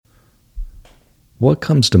What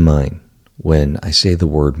comes to mind when I say the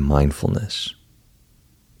word mindfulness?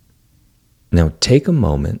 Now take a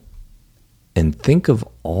moment and think of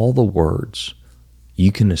all the words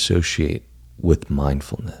you can associate with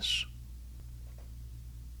mindfulness.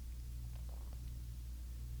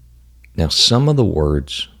 Now, some of the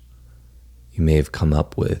words you may have come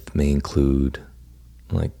up with may include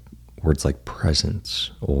words like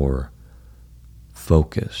presence or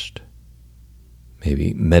focused,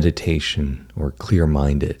 maybe meditation or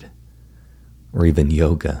clear-minded, or even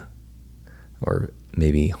yoga, or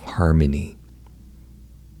maybe harmony,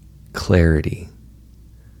 clarity,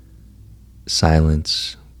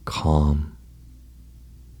 silence, calm,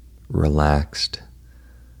 relaxed,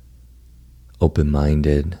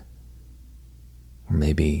 open-minded, or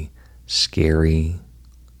maybe scary,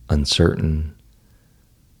 uncertain,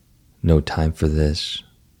 no time for this.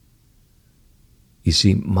 You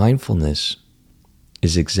see, mindfulness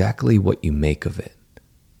is exactly what you make of it,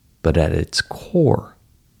 but at its core,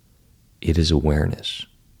 it is awareness.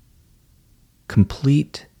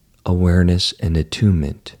 Complete awareness and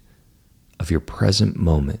attunement of your present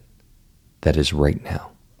moment that is right now.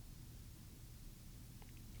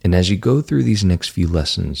 And as you go through these next few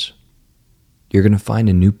lessons, you're going to find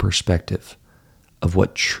a new perspective of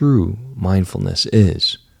what true mindfulness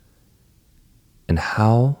is and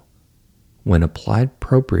how, when applied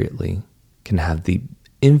appropriately, can have the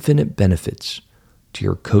infinite benefits to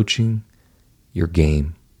your coaching, your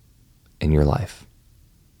game, and your life.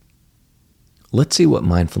 Let's see what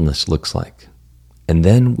mindfulness looks like, and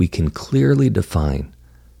then we can clearly define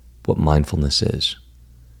what mindfulness is.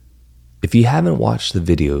 If you haven't watched the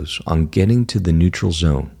videos on getting to the neutral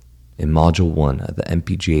zone in Module 1 of the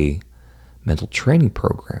MPGA Mental Training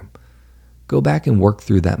Program, go back and work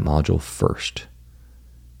through that module first.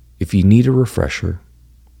 If you need a refresher,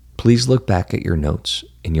 please look back at your notes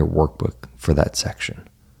in your workbook for that section.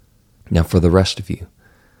 Now for the rest of you,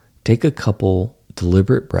 take a couple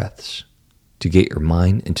deliberate breaths to get your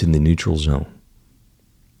mind into the neutral zone.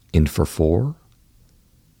 In for 4,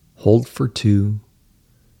 hold for 2,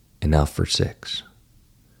 and out for 6.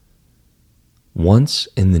 Once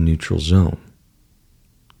in the neutral zone,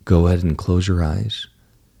 go ahead and close your eyes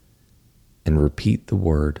and repeat the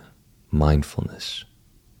word mindfulness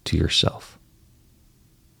to yourself.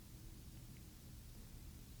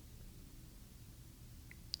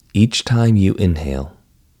 Each time you inhale,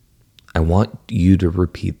 I want you to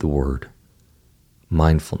repeat the word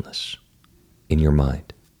mindfulness in your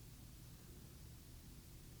mind.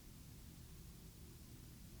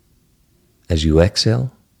 As you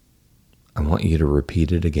exhale, I want you to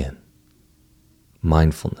repeat it again.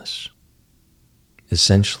 Mindfulness.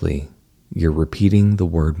 Essentially, you're repeating the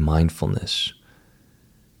word mindfulness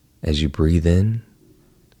as you breathe in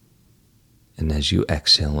and as you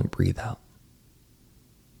exhale and breathe out.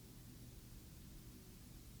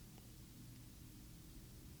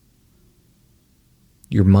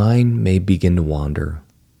 Your mind may begin to wander,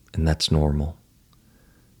 and that's normal.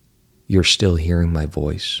 You're still hearing my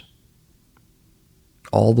voice.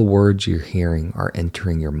 All the words you're hearing are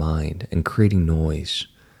entering your mind and creating noise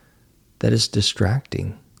that is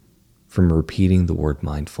distracting from repeating the word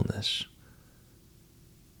mindfulness.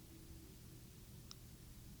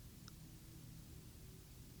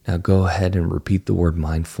 Now go ahead and repeat the word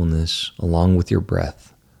mindfulness along with your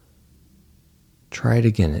breath. Try it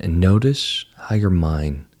again and notice how your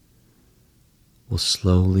mind will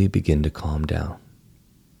slowly begin to calm down.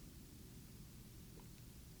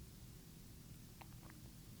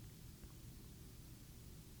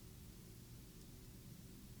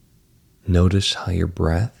 Notice how your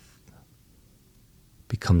breath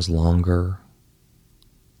becomes longer,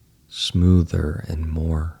 smoother, and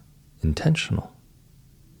more intentional.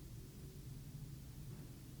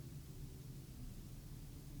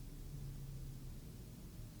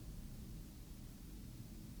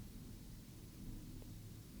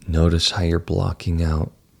 Notice how you're blocking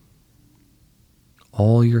out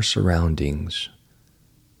all your surroundings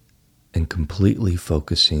and completely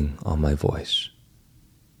focusing on my voice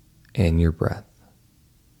and your breath.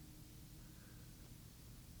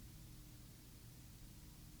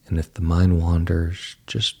 And if the mind wanders,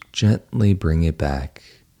 just gently bring it back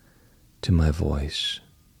to my voice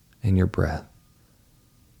and your breath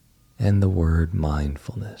and the word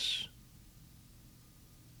mindfulness.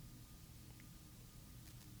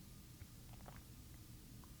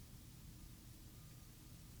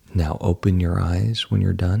 Now open your eyes when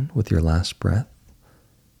you're done with your last breath.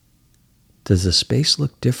 Does the space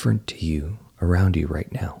look different to you around you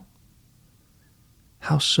right now?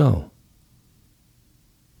 How so?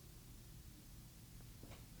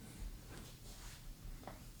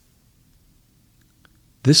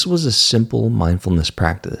 This was a simple mindfulness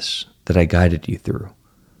practice that I guided you through.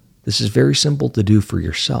 This is very simple to do for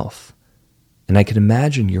yourself, and I can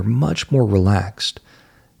imagine you're much more relaxed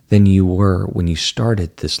than you were when you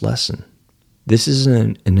started this lesson. This is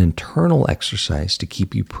an internal exercise to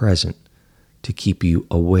keep you present, to keep you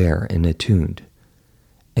aware and attuned,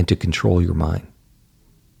 and to control your mind.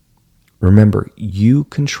 Remember, you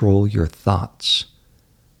control your thoughts,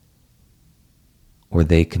 or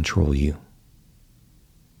they control you.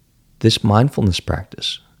 This mindfulness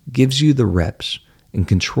practice gives you the reps in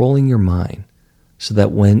controlling your mind so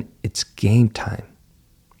that when it's game time,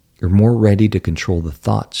 you're more ready to control the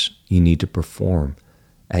thoughts you need to perform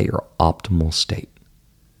at your optimal state.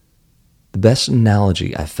 The best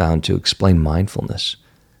analogy I've found to explain mindfulness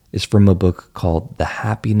is from a book called The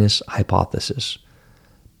Happiness Hypothesis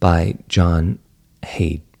by John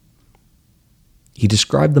Haidt. He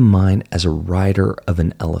described the mind as a rider of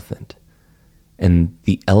an elephant, and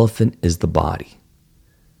the elephant is the body.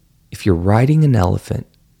 If you're riding an elephant,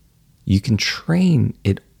 you can train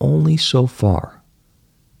it only so far.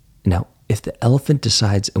 Now, if the elephant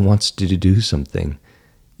decides it wants to do something,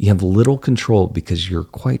 you have little control because you're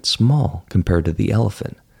quite small compared to the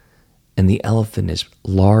elephant, and the elephant is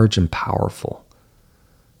large and powerful.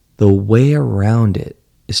 The way around it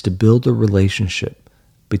is to build a relationship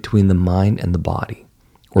between the mind and the body,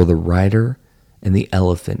 or the rider and the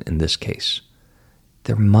elephant in this case.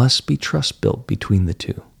 There must be trust built between the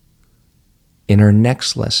two. In our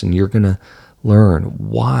next lesson, you're going to learn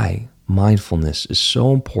why mindfulness is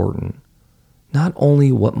so important, not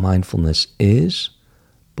only what mindfulness is,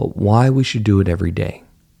 but why we should do it every day.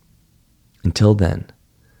 Until then,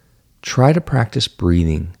 try to practice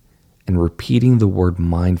breathing and repeating the word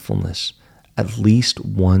mindfulness at least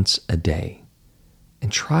once a day,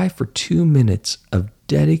 and try for 2 minutes of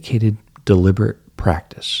dedicated, deliberate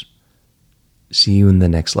practice. See you in the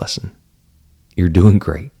next lesson. You're doing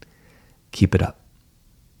great. Keep it up.